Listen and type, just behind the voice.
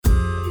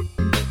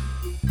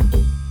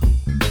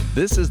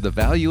This is the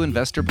Value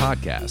Investor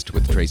Podcast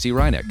with Tracey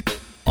Reineck.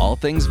 All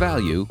things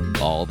value,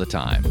 all the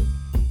time.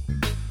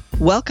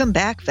 Welcome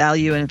back,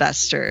 value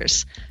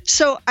investors.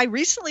 So I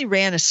recently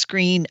ran a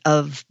screen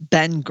of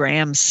Ben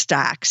Graham's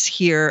stocks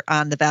here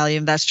on the Value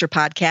Investor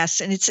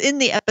Podcast, and it's in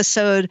the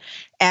episode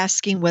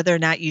asking whether or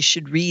not you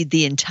should read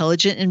the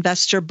Intelligent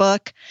Investor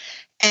book.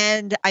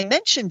 And I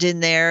mentioned in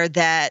there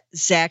that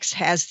Zacks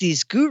has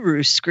these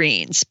guru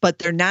screens, but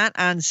they're not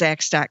on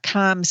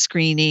Zacks.com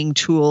screening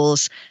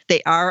tools.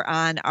 They are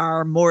on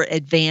our more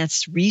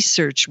advanced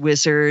Research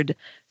Wizard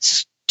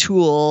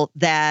tool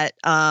that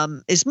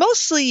is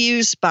mostly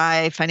used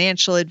by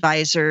financial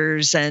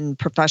advisors and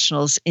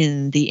professionals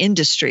in the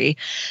industry.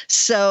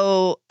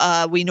 So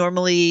we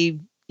normally,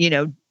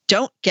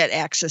 don't get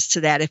access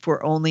to that if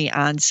we're only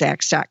on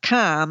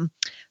Zacks.com.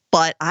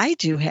 But I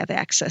do have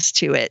access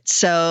to it.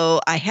 So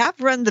I have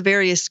run the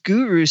various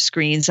guru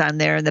screens on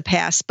there in the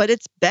past, but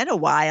it's been a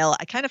while.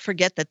 I kind of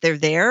forget that they're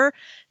there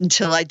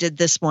until I did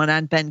this one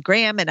on Ben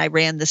Graham and I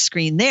ran the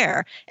screen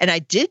there. And I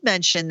did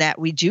mention that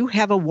we do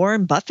have a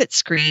Warren Buffett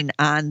screen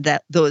on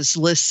those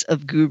lists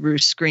of guru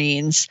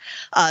screens.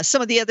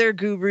 Some of the other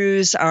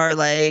gurus are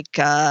like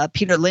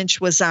Peter Lynch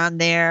was on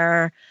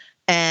there,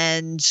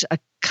 and a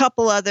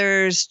couple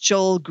others,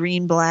 Joel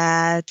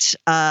Greenblatt,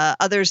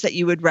 others that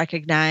you would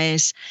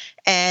recognize.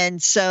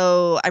 And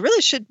so I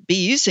really should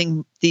be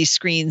using these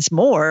screens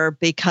more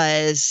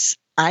because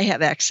I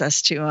have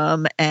access to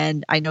them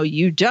and I know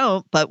you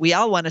don't, but we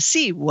all want to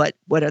see what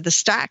are the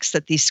stocks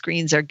that these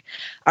screens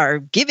are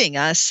giving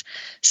us.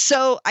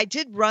 So I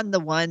did run the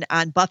one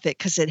on Buffett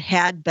because it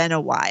had been a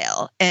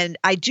while. And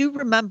I do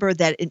remember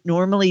that it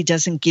normally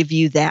doesn't give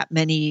you that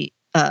many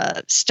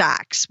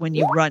stocks when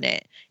you run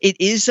it. It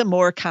is a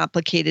more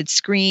complicated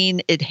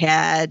screen. It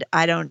had,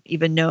 I don't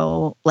even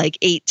know, like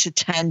 8 to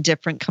 10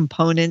 different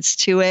components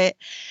to it.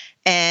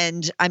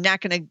 And I'm not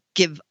going to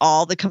give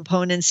all the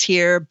components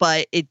here,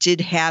 but it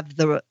did have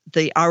the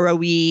ROE,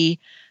 the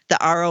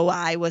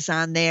ROI was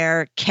on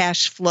there,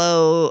 cash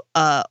flow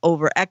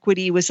over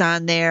equity was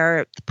on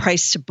there, the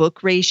price to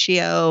book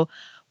ratio.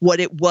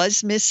 What it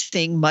was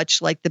missing,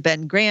 much like the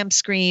Ben Graham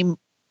screen,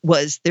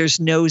 was there's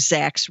no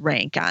Zacks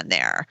rank on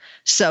there.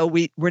 So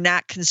we're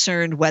not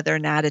concerned whether or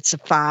not it's a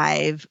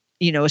 5,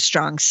 a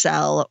strong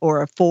sell,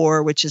 or a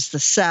 4, which is the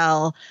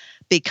sell,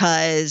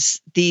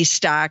 because these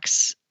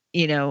stocks,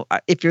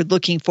 if you're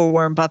looking for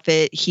Warren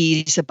Buffett,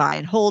 he's a buy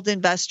and hold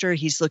investor.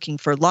 He's looking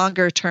for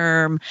longer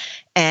term.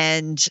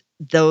 And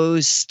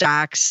those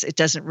stocks, it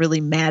doesn't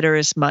really matter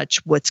as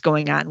much what's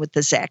going on with the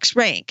Zacks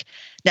rank.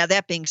 Now,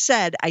 that being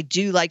said, I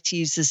do like to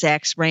use the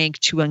Zacks rank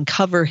to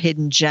uncover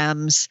hidden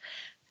gems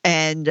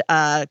and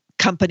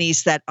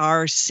companies that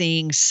are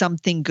seeing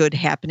something good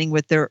happening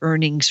with their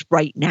earnings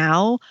right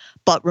now.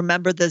 But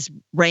remember, this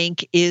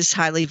rank is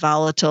highly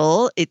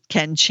volatile. It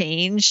can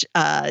change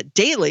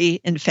daily.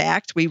 In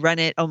fact, we run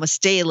it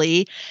almost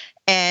daily.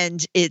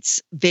 And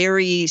it's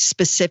very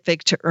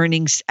specific to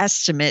earnings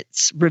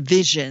estimates,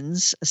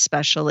 revisions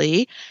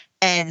especially.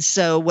 And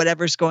so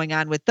whatever's going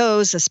on with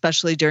those,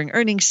 especially during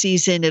earnings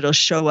season, it'll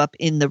show up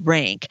in the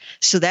rank.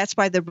 So that's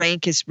why the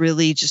rank is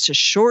really just a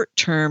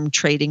short-term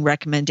trading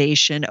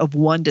recommendation of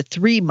 1 to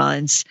 3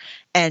 months.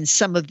 And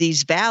some of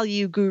these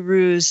value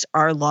gurus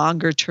are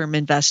longer-term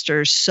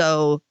investors.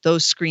 So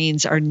those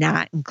screens are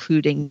not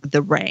including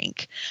the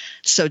rank.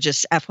 So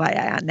just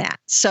FYI on that.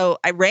 So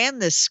I ran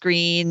this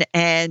screen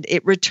and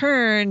it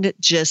returned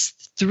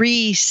just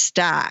 3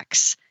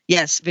 stocks.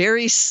 Yes,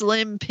 very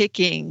slim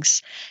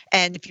pickings.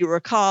 And if you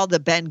recall the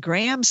Ben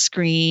Graham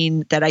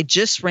screen that I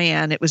just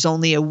ran, it was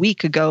only a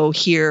week ago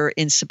here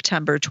in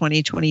September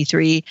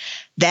 2023.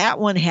 That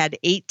one had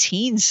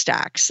 18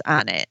 stocks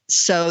on it.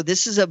 So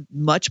this is a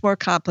much more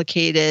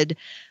complicated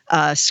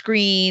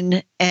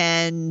screen.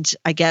 And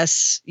I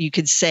guess you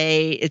could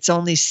say it's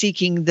only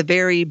seeking the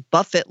very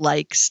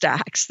Buffett-like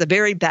stocks, the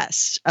very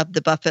best of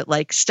the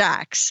Buffett-like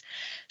stocks.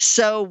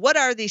 So what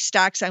are these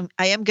stocks?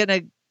 I am going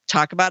to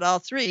talk about all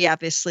 3,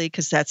 obviously,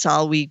 because that's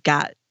all we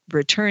got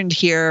returned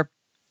here.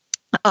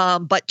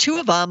 But 2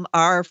 of them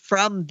are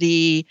from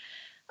the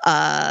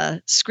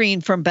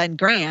screen from Ben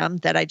Graham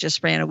that I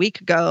just ran a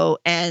week ago.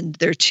 And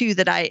there are 2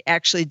 that I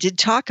actually did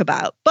talk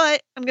about,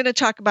 but I'm going to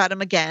talk about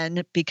them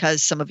again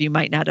because some of you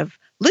might not have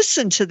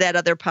listened to that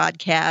other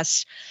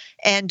podcast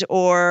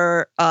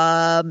or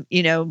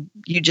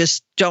you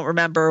just don't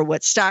remember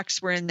what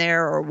stocks were in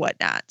there or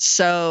whatnot.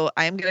 So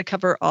I'm going to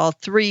cover all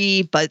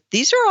 3, but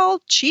these are all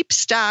cheap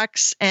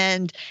stocks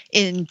and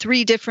in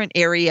 3 different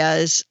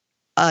areas,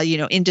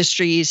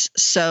 industries.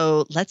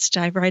 So let's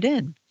dive right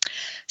in.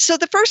 So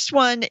the first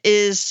one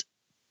is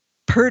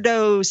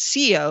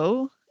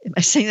PRDO. Am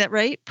I saying that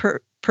right?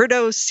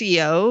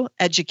 PRDO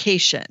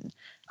Education.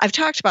 I've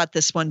talked about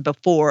this one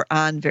before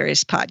on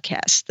various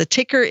podcasts. The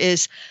ticker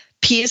is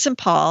P as in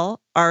Paul,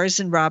 R as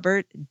in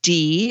Robert,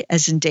 D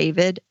as in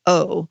David,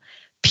 O,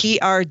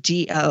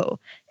 PRDO.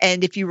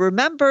 And if you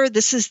remember,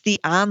 this is the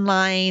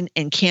online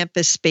and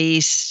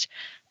campus-based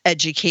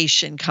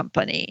education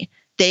company.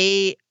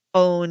 They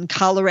own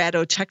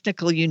Colorado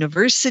Technical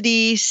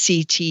University,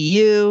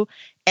 CTU,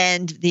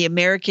 And the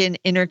American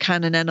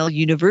Intercontinental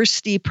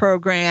University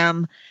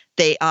program,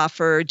 they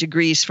offer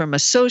degrees from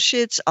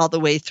associates all the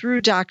way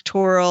through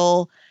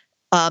doctoral.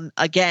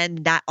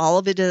 Again, not all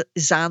of it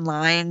is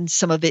online.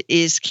 Some of it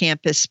is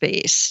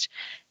campus-based.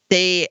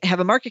 They have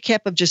a market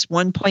cap of just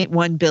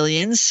 1.1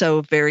 billion,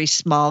 so very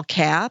small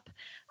cap.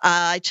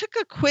 I took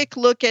a quick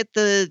look at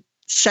the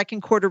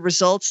second quarter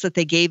results that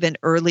they gave in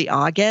early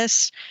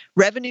August.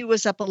 Revenue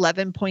was up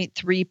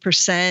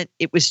 11.3%.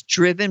 It was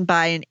driven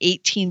by an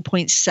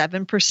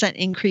 18.7%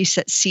 increase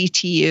at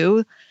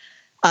CTU.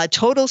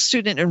 Total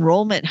student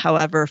enrollment,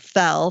 however,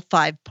 fell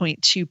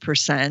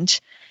 5.2%.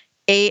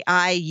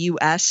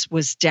 AIUS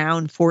was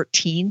down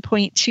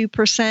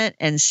 14.2%,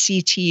 and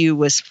CTU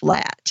was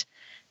flat.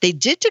 They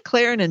did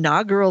declare an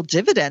inaugural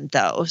dividend,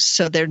 though,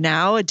 so they're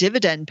now a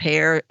dividend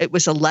payer. It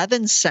was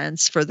 11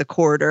 cents for the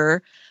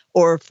quarter,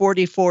 or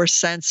 44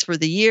 cents for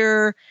the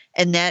year,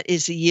 and that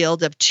is a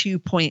yield of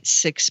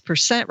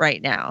 2.6%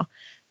 right now.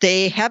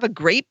 They have a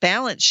great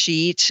balance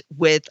sheet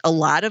with a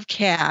lot of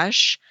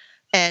cash,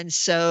 and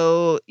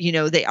so,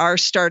 they are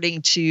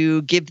starting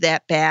to give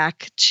that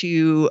back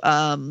to,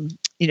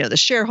 the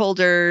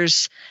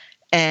shareholders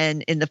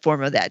and in the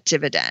form of that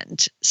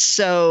dividend.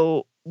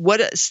 So what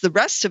does the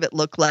rest of it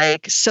look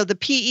like? So the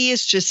PE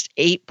is just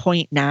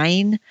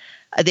 8.9.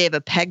 They have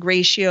a PEG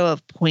ratio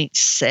of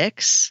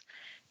 0.6.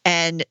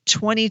 And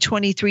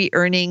 2023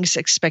 earnings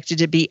expected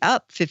to be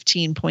up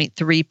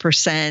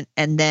 15.3%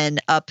 and then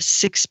up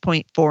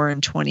 6.4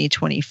 in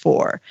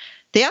 2024.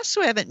 They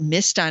also haven't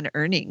missed on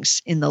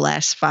earnings in the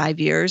last 5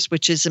 years,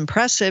 which is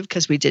impressive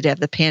because we did have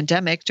the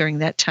pandemic during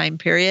that time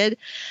period.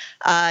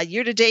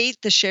 Year to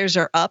date, the shares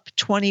are up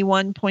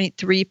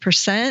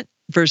 21.3%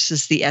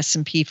 versus the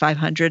S&P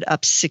 500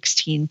 up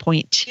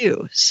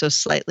 16.2%, so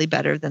slightly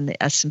better than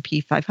the S&P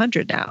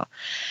 500 now.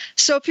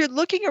 So if you're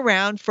looking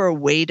around for a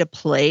way to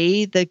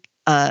play the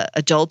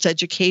adult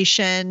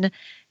education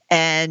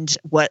and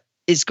what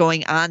is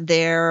going on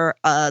there,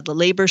 the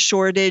labor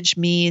shortage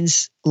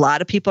means a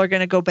lot of people are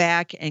going to go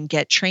back and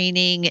get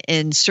training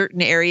in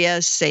certain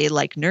areas, say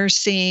like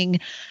nursing.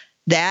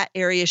 That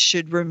area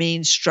should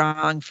remain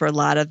strong for a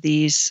lot of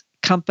these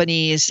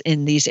companies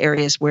in these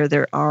areas where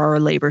there are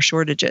labor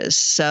shortages.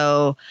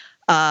 So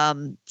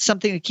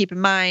something to keep in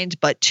mind,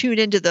 but tune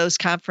into those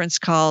conference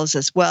calls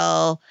as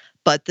well.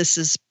 But this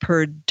is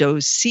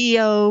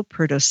PRDO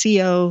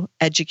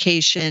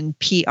Education,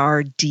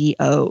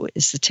 PRDO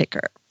is the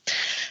ticker.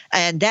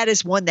 And that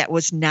is one that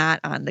was not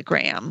on the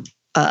Graham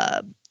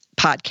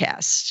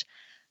podcast.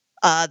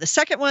 The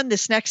second one,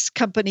 this next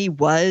company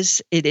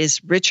it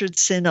is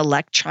Richardson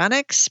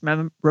Electronics.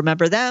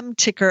 Remember them?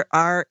 Ticker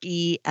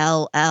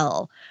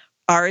RELL.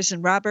 R is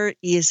in Robert,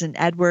 E is in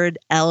Edward,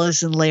 L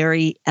is in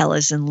Larry, L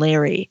is in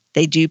Larry.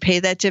 They do pay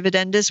that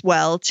dividend as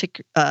well,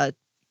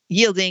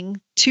 yielding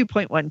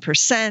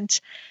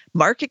 2.1%.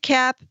 Market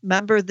cap,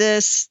 remember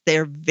this,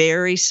 they're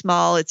very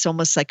small. It's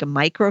almost like a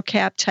micro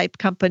cap type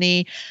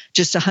company,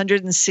 just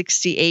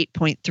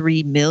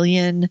 168.3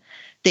 million.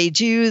 They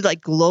do like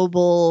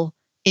global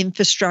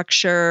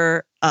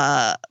infrastructure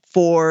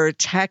for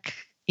tech,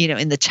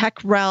 in the tech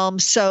realm.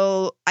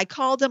 So I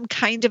called them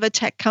kind of a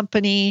tech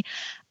company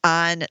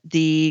on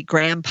the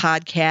Graham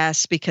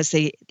podcast because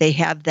they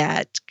have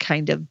that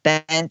kind of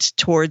bent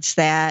towards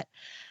that.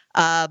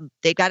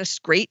 They got a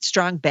great,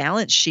 strong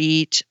balance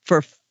sheet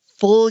for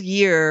full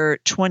year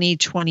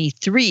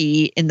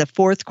 2023. In the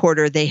fourth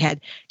quarter, they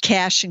had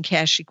cash and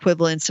cash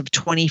equivalents of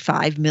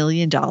 $25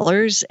 million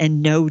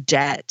and no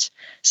debt.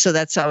 So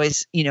that's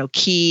always,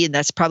 key. And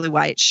that's probably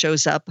why it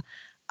shows up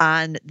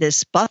on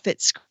this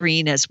Buffett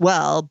screen as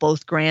well,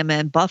 both Graham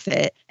and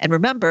Buffett. And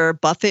remember,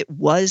 Buffett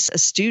was a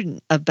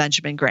student of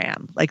Benjamin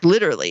Graham, like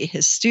literally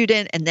his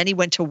student, and then he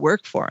went to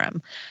work for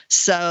him.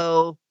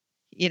 So,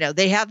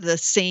 they have the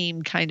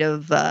same kind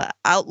of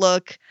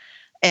outlook,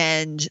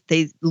 and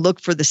they look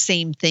for the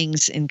same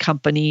things in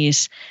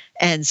companies.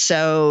 And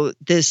so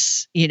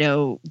this,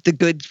 the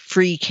good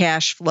free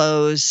cash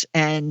flows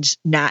and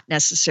not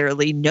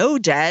necessarily no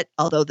debt,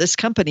 although this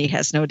company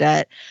has no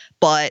debt,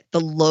 but the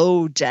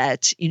low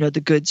debt,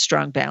 the good,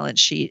 strong balance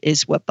sheet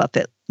is what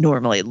Buffett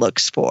normally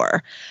looks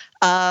for.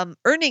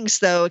 Earnings,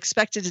 though,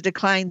 expected to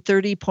decline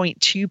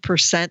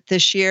 30.2%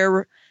 this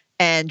year.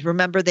 And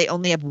remember, they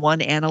only have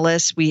one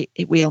analyst. We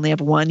only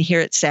have one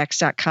here at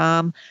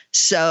Saks.com.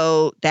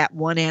 So that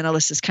one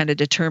analyst is kind of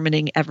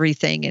determining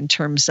everything in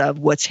terms of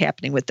what's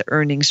happening with the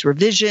earnings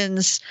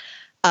revisions.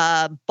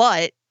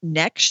 But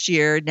next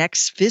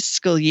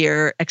fiscal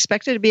year,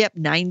 expected to be up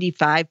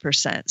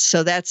 95%.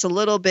 So that's a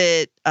little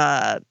bit,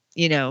 up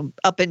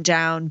and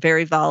down,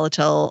 very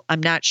volatile.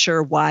 I'm not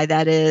sure why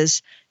that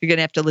is. You're going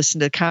to have to listen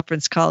to the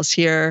conference calls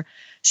here.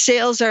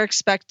 Sales are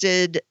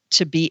expected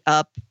to be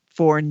up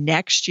for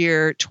next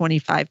year,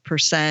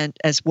 25%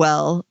 as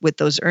well, with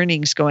those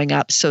earnings going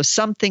up. So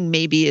something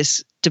maybe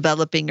is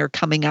developing or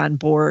coming on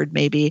board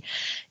maybe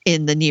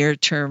in the near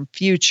term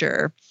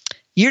future.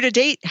 Year to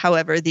date,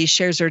 however, these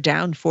shares are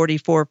down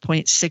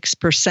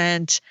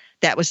 44.6%.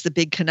 That was the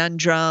big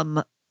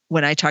conundrum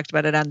when I talked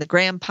about it on the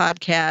Graham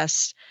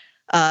podcast.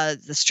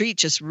 The street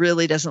just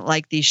really doesn't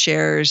like these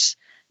shares,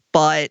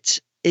 but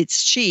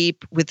it's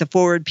cheap with a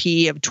forward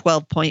P of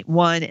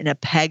 12.1 and a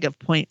PEG of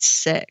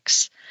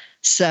 0.6.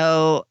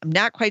 So I'm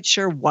not quite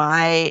sure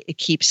why it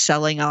keeps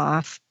selling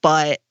off,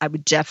 but I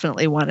would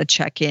definitely want to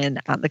check in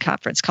on the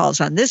conference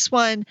calls on this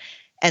one.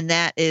 And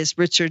that is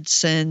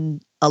Richardson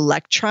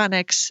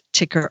Electronics,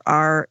 ticker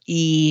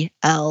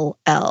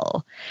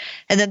RELL.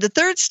 And then the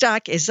third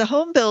stock is the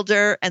home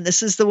builder. And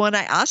this is the one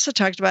I also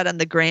talked about on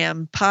the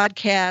Graham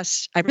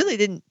podcast. I really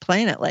didn't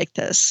plan it like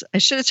this. I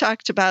should have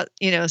talked about,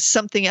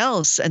 something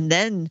else. And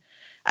then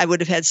I would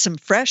have had some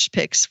fresh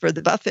picks for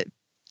the Buffett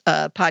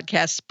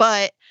podcast.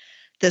 But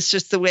that's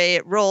just the way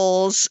it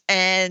rolls.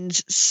 And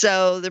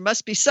so there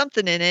must be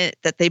something in it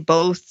that they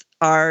both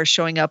are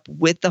showing up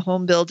with the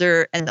home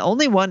builder. And the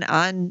only one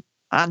on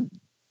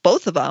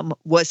both of them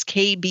was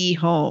KB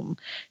Home,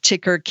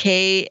 ticker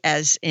K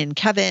as in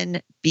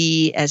Kevin,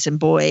 B as in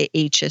boy,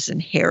 H as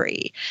in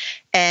Harry.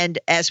 And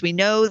as we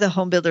know, the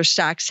home builder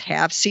stocks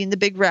have seen the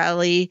big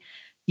rally.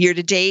 Year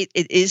to date,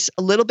 it is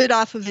a little bit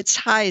off of its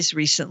highs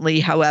recently,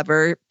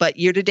 however, but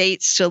year to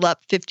date still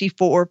up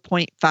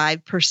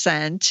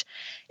 54.5%.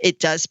 It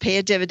does pay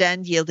a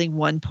dividend yielding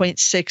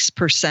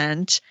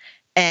 1.6%.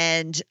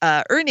 And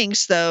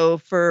earnings, though,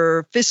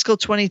 for fiscal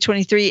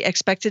 2023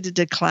 expected to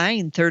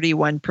decline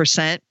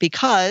 31%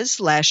 because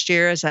last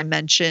year, as I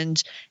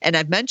mentioned, and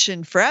I've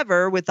mentioned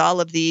forever with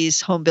all of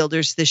these home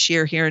builders this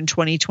year here in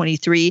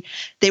 2023,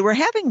 they were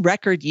having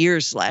record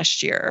years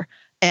last year.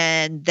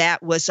 And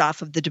that was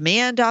off of the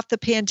demand off the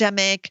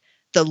pandemic,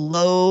 the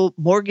low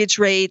mortgage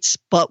rates.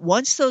 But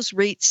once those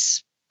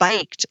rates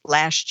spiked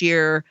last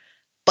year,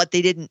 but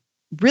they didn't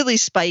really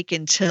spike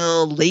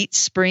until late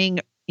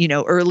spring,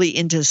 early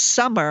into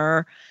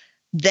summer,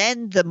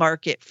 then the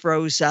market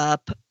froze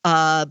up.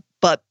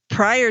 But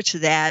prior to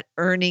that,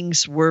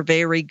 earnings were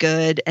very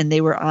good and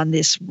they were on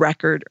this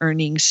record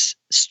earnings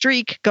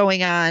streak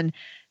going on.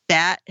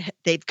 That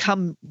they've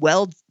come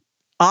well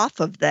off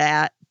of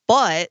that,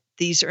 but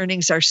these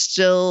earnings are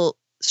still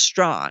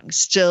strong,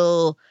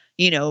 still,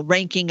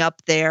 ranking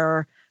up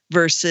there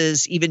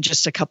versus even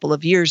just a couple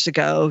of years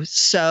ago.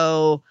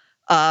 So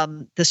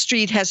the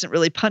street hasn't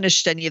really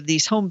punished any of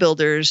these home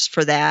builders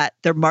for that.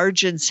 Their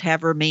margins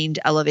have remained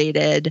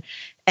elevated,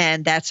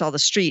 and that's all the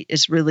street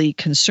is really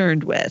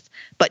concerned with.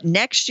 But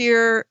next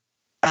year,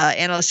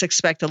 analysts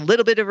expect a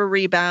little bit of a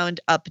rebound,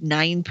 up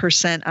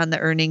 9% on the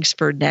earnings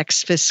for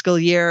next fiscal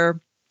year.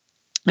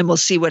 And we'll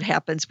see what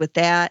happens with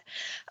that.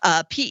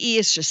 PE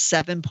is just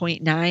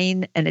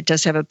 7.9, and it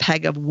does have a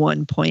PEG of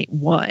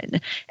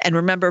 1.1. And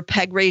remember,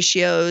 PEG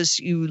ratios,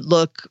 you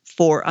look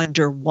for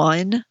under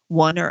 1.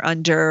 1 or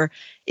under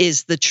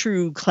is the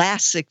true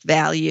classic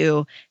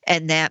value.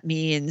 And that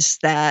means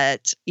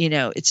that,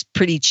 it's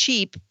pretty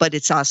cheap, but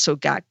it's also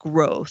got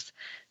growth.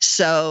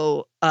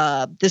 So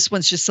this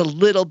one's just a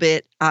little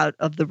bit out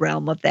of the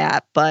realm of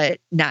that, but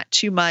not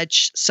too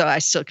much. So I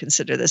still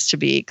consider this to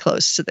be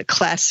close to the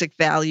classic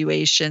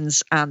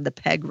valuations on the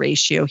PEG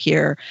ratio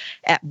here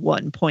at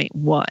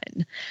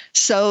 1.1.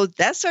 So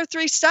that's our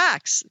 3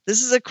 stocks.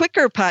 This is a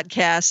quicker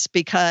podcast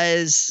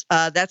because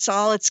that's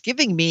all it's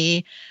giving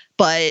me,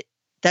 but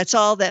that's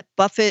all that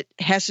Buffett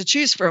has to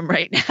choose from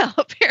right now,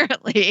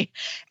 apparently.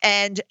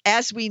 And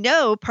as we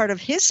know, part of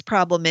his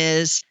problem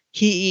is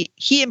he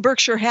and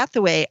Berkshire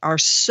Hathaway are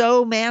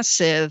so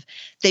massive,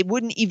 they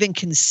wouldn't even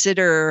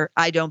consider,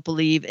 I don't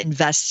believe,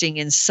 investing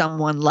in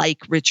someone like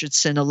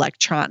Richardson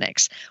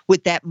Electronics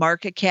with that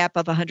market cap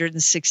of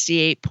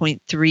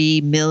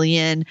 168.3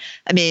 million.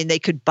 I mean, they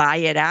could buy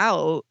it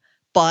out,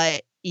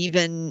 but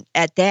even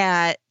at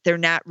that, they're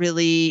not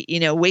really,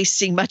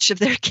 wasting much of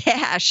their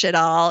cash at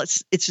all.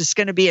 It's just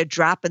going to be a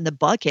drop in the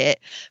bucket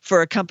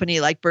for a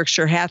company like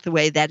Berkshire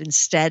Hathaway that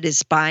instead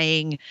is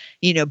buying,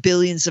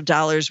 billions of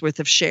dollars worth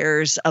of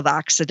shares of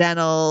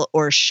Occidental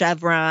or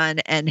Chevron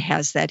and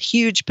has that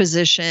huge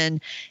position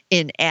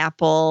in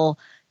Apple.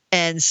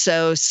 And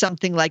so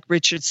something like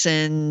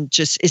Richardson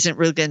just isn't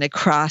really going to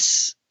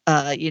cross,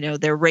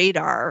 their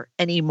radar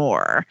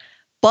anymore.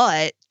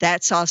 But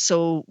that's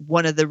also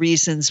one of the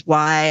reasons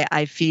why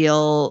I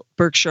feel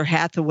Berkshire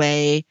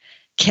Hathaway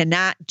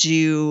cannot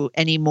do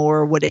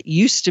anymore what it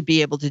used to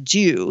be able to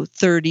do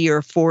 30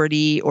 or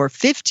 40 or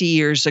 50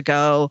 years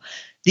ago.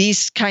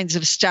 These kinds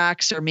of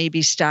stocks are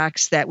maybe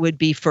stocks that would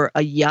be for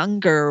a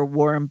younger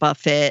Warren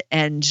Buffett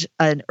and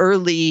an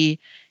early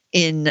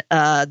in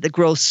the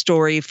growth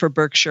story for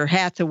Berkshire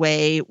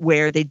Hathaway,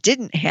 where they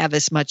didn't have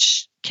as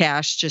much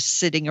cash just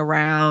sitting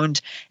around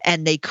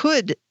and they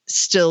could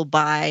still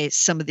buy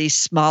some of these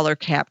smaller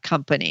cap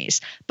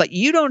companies. But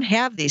you don't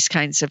have these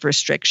kinds of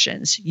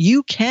restrictions.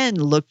 You can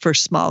look for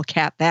small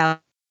cap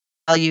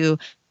value.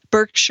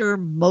 Berkshire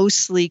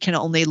mostly can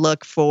only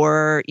look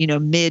for,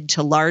 mid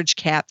to large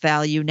cap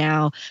value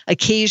now.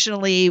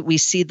 Occasionally, we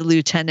see the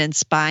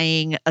lieutenants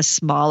buying a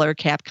smaller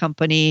cap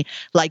company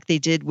like they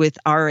did with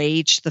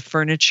RH, the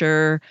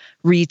furniture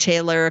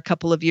retailer, a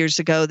couple of years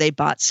ago. They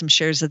bought some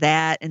shares of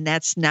that, and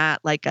that's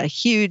not like a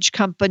huge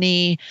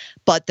company,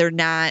 but they're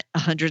not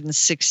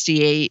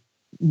 168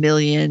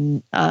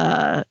 million,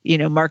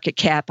 market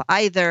cap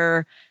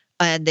either.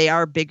 And they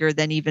are bigger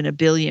than even $1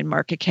 billion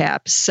market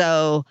cap.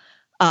 So,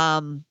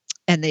 and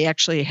they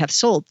actually have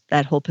sold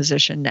that whole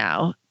position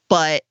now.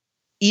 But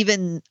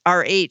even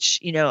RH,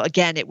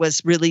 again, it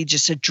was really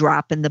just a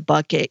drop in the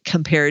bucket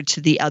compared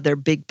to the other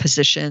big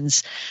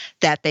positions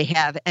that they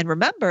have. And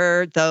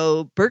remember,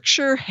 though,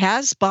 Berkshire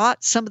has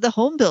bought some of the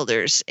home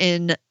builders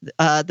in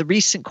the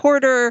recent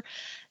quarter.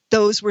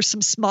 Those were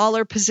some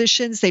smaller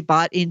positions. They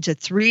bought into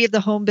 3 of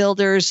the home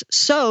builders.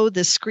 So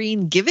the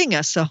screen giving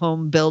us a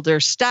home builder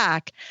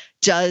stock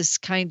does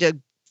kind of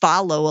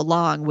follow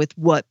along with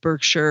what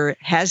Berkshire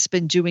has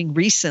been doing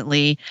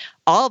recently.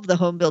 All of the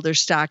home builder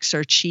stocks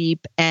are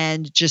cheap.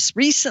 And just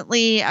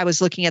recently, I was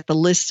looking at the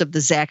list of the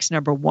Zacks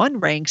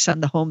 #1 ranks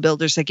on the home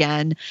builders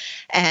again.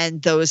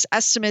 And those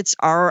estimates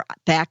are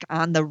back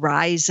on the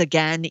rise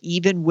again,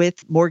 even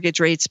with mortgage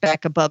rates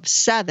back above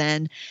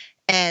 7.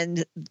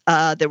 And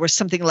there was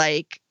something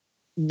like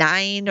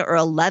 9 or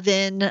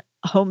 11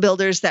 home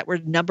builders that were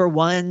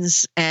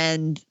 #1s,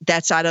 and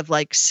that's out of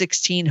like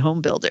 16 home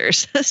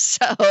builders.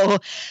 So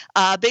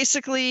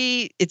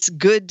basically, it's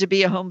good to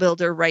be a home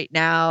builder right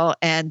now,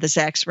 and the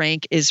Zacks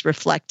rank is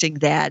reflecting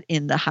that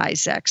in the high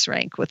Zacks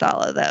rank with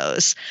all of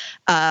those.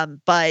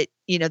 But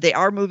they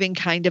are moving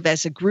kind of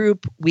as a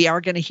group. We are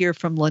going to hear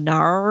from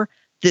Lennar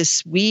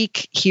this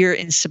week here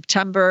in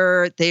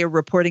September. They are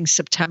reporting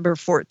September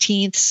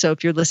 14th. So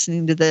if you're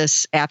listening to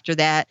this after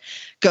that,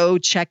 go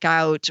check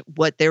out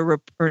what their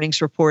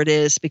earnings report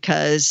is,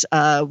 because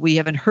we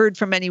haven't heard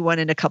from anyone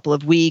in a couple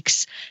of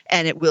weeks.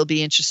 And it will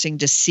be interesting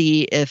to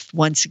see if,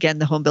 once again,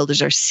 the home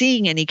builders are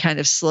seeing any kind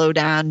of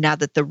slowdown now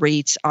that the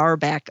rates are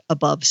back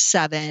above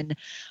 7,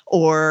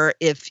 or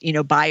if,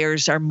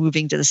 buyers are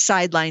moving to the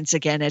sidelines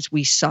again, as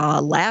we saw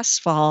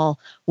last fall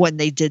when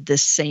they did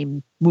this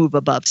same move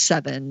above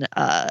 7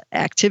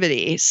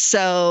 activity.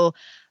 So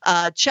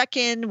check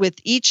in with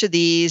each of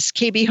these.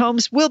 KB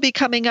Homes will be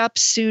coming up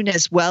soon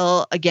as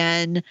well.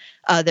 Again,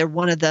 they're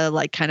one of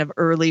the kind of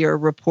earlier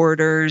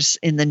reporters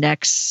in the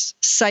next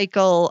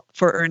cycle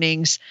for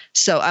earnings.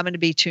 So I'm going to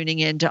be tuning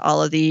into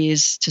all of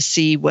these to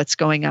see what's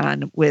going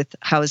on with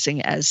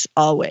housing as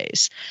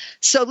always.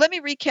 So let me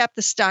recap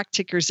the stock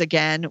tickers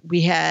again.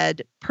 We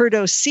had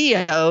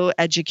PRDO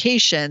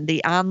Education,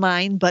 the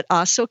online but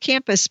also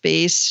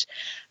campus-based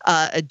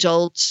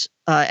adult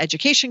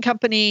education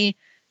company.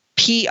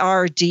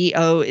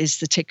 PRDO is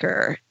the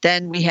ticker.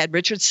 Then we had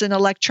Richardson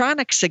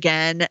Electronics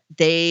again.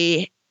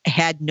 They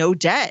had no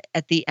debt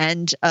at the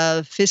end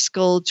of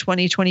fiscal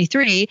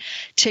 2023,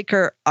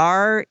 ticker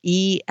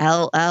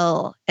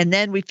RELL. And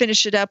then we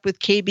finish it up with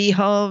KB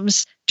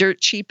Homes,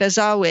 dirt cheap as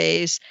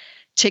always,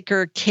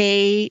 ticker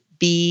KBH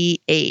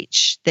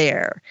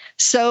there.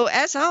 So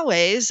as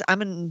always,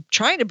 I'm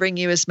trying to bring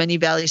you as many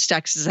value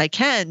stocks as I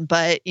can,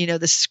 but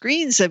the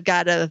screens have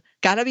got to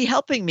be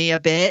helping me a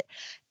bit.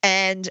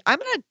 And I'm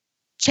going to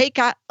take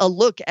a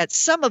look at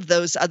some of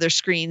those other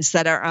screens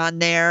that are on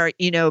there.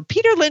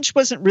 Peter Lynch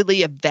wasn't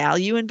really a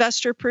value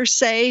investor per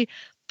se,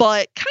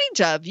 but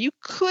kind of. You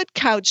could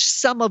couch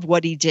some of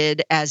what he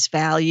did as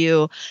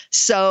value.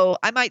 So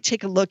I might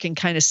take a look and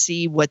kind of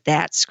see what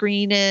that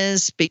screen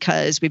is,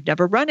 because we've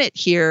never run it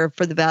here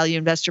for the Value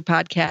Investor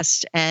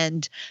Podcast.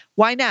 And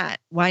why not?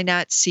 Why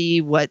not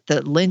see what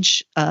the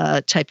Lynch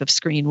type of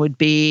screen would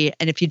be?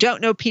 And if you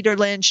don't know Peter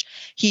Lynch,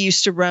 he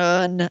used to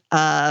run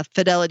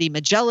Fidelity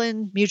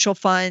Magellan Mutual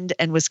Fund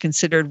and was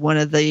considered one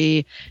of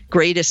the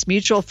greatest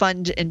mutual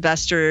fund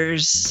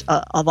investors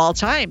of all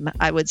time,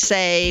 I would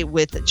say,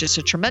 with just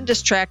a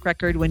tremendous track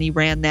record when he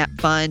ran that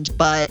fund.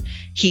 But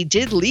he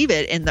did leave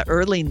it in the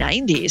early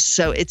 90s.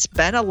 So it's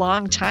been a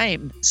long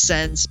time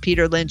since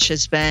Peter Lynch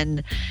has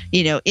been,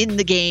 in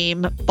the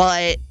game.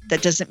 But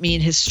that doesn't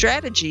mean his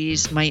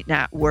strategies might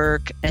not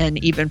work,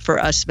 and even for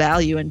us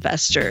value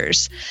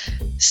investors.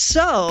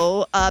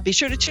 So be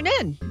sure to tune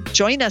in.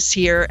 Join us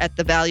here at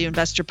the Value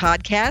Investor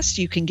Podcast.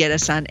 You can get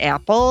us on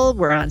Apple.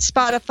 We're on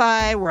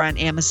Spotify. We're on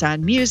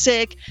Amazon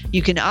Music.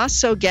 You can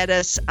also get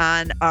us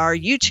on our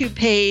YouTube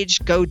page.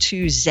 Go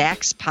to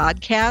Zacks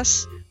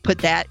Podcasts. Put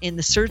that in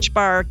the search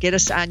bar. Get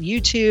us on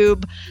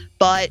YouTube,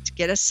 but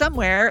get us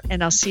somewhere.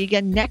 And I'll see you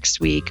again next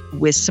week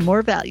with some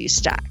more value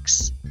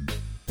stocks.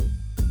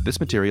 This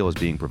material is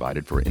being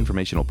provided for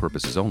informational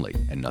purposes only,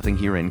 and nothing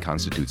herein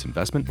constitutes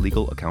investment,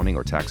 legal, accounting,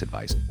 or tax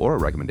advice, or a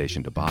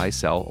recommendation to buy,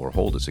 sell, or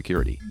hold a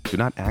security. Do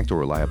not act or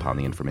rely upon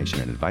the information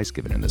and advice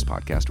given in this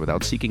podcast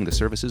without seeking the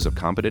services of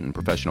competent and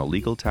professional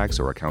legal, tax,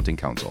 or accounting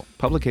counsel.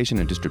 Publication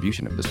and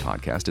distribution of this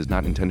podcast is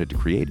not intended to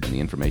create, and the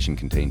information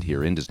contained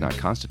herein does not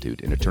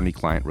constitute an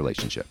attorney-client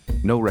relationship.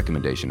 No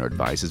recommendation or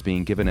advice is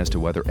being given as to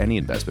whether any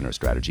investment or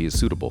strategy is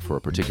suitable for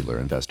a particular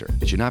investor.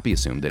 It should not be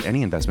assumed that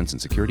any investments in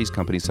securities,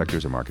 companies,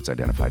 sectors, or markets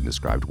identified and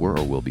described were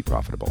or will be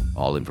profitable.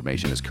 All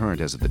information is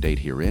current as of the date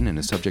herein and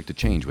is subject to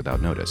change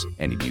without notice.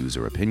 Any views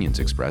or opinions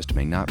expressed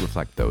may not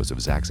reflect those of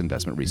Zacks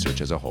Investment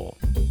Research as a whole.